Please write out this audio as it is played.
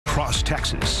across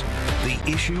Texas. The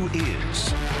issue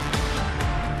is.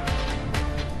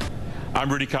 I'm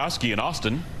Rudy Koski in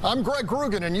Austin. I'm Greg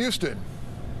Grugan in Houston.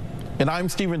 And I'm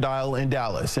Stephen Dial in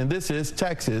Dallas. And this is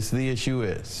Texas, the issue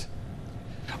is.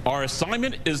 Our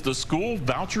assignment is the school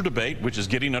voucher debate, which is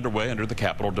getting underway under the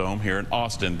Capitol Dome here in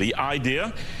Austin. The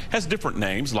idea has different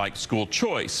names like school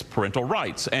choice, parental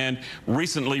rights, and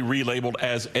recently relabeled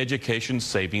as education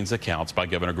savings accounts by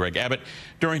Governor Greg Abbott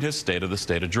during his State of the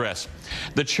State address.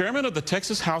 The chairman of the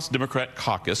Texas House Democrat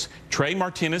Caucus,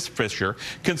 Martinez Fischer,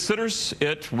 considers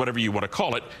it, whatever you want to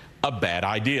call it, a bad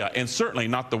idea, and certainly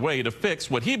not the way to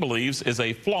fix what he believes is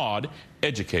a flawed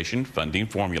education funding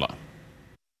formula.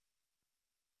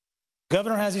 The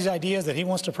governor has these ideas that he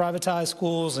wants to privatize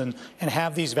schools and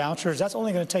have these vouchers. That's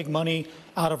only going to take money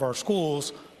out of our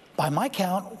schools. By my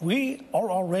count, we are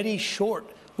already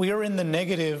short. We are in the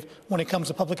negative when it comes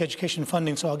to public education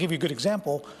funding. So I'll give you a good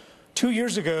example. 2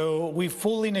 years ago, we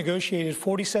fully negotiated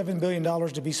 $47 billion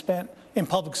to be spent in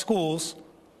public schools.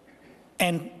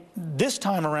 And this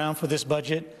time around for this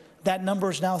budget, that number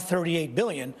is now $38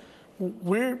 billion.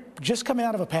 We're just coming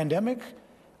out of a pandemic.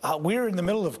 We're in the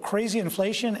middle of crazy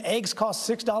inflation. Eggs cost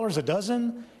 $6 a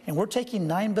dozen, and we're taking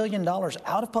 $9 billion out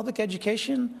of public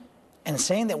education and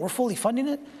saying that we're fully funding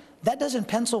it. That doesn't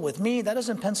pencil with me. That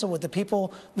doesn't pencil with the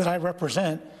people that I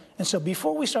represent. And so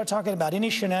before we start talking about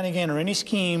any shenanigan or any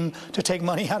scheme to take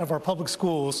money out of our public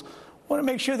schools, we want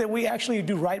to make sure that we actually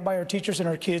do right by our teachers and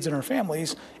our kids and our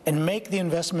families and make the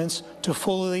investments to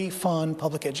fully fund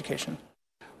public education.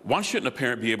 Why shouldn't a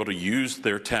parent be able to use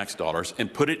their tax dollars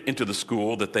and put it into the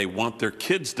school that they want their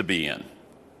kids to be in?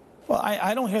 Well,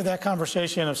 I don't hear that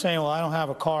conversation of saying, well, I don't have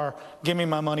a car, give me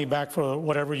my money back for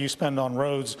whatever you spend on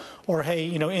roads. Or, hey,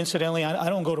 you know, incidentally, I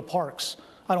don't go to parks.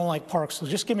 I don't like parks, so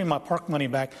just give me my park money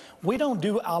back. We don't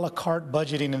do a la carte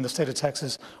budgeting in the state of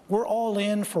Texas. We're all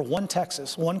in for one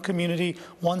Texas, one community,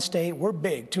 one state. We're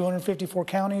big, 254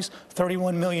 counties,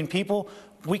 31 million people.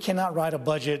 We cannot write a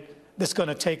budget that's going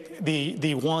to take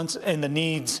the wants and the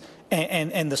needs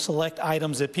and the select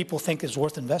items that people think is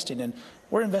worth investing in.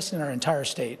 We're investing in our entire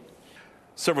state.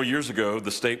 Several years ago, the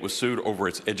state was sued over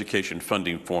its education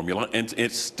funding formula, and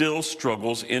it still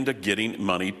struggles into getting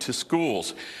money to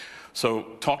schools. So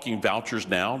talking vouchers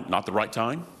now, not the right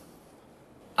time?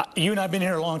 You and I have been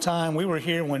here a long time. We were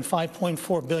here when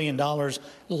 $5.4 billion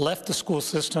left the school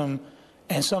system,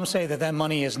 and some say that that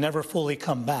money has never fully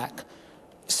come back.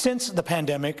 Since the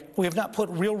pandemic, we have not put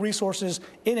real resources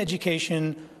in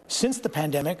education since the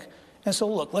pandemic. And so,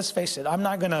 look, let's face it, I'm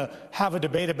not going to have a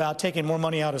debate about taking more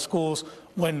money out of schools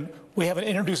when we have an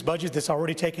introduced budget that's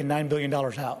already taken $9 billion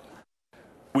out.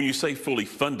 When you say fully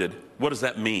funded, what does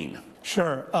that mean?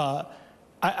 Sure.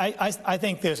 I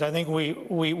think this. I think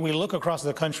we look across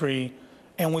the country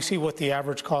and we see what the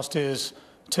average cost is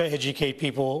to educate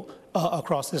people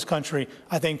across this country.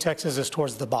 I think Texas is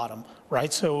towards the bottom,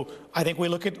 right? So I think we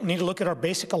need to look at our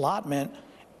basic allotment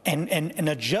and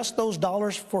adjust those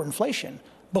dollars for inflation.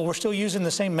 But we're still using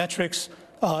the same metrics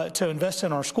to invest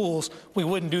in our schools. We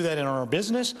wouldn't do that in our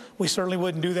business. We certainly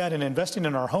wouldn't do that in investing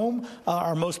in our home,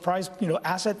 our most prized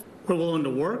asset. We're willing to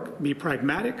work, be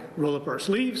pragmatic, roll up our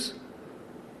sleeves,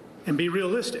 and be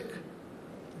realistic.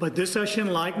 But this session,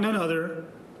 like none other,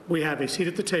 we have a seat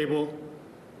at the table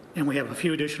and we have a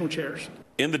few additional chairs.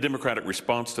 In the Democratic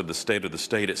response to the State of the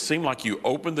State, it seemed like you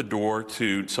opened the door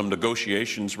to some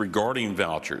negotiations regarding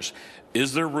vouchers.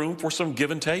 Is there room for some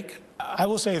give and take? I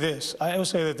will say this. I will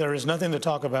say that there is nothing to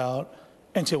talk about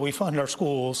until we fund our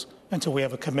schools, until we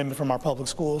have a commitment from our public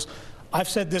schools. I've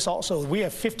said this also. We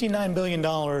have $59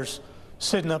 billion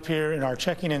sitting up here in our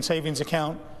checking and savings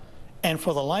account. And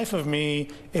for the life of me,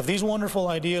 if these wonderful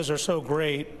ideas are so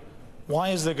great, why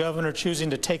is the governor choosing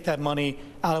to take that money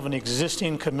out of an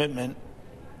existing commitment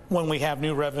when we have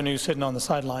new revenue sitting on the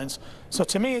sidelines? So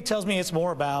to me, it tells me it's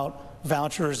more about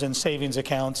vouchers and savings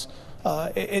accounts.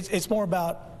 It's more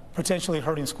about potentially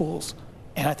hurting schools.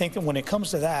 And I think that when it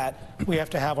comes to that, we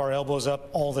have to have our elbows up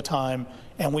all the time,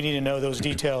 and we need to know those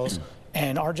details.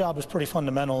 And our job is pretty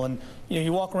fundamental. And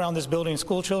you walk around this building,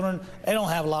 school children, they don't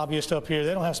have lobbyists up here.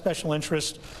 They don't have special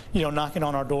interests, knocking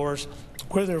on our doors.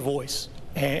 We're their voice,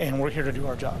 and we're here to do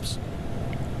our jobs.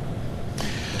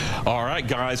 All right,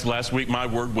 guys, last week my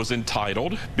word was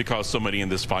entitled because so many in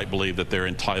this fight believe that they're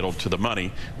entitled to the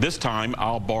money. This time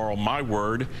I'll borrow my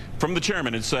word from the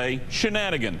chairman and say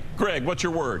shenanigan. Greg, what's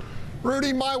your word?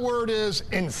 Rudy, my word is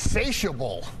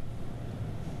insatiable.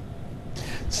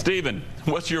 Stephen,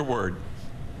 what's your word?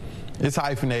 It's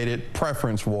hyphenated,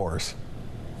 preference wars.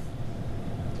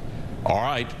 All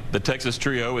right, the Texas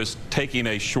Trio is taking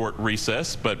a short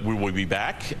recess, but we will be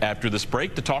back after this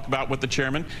break to talk about what the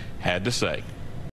chairman had to say.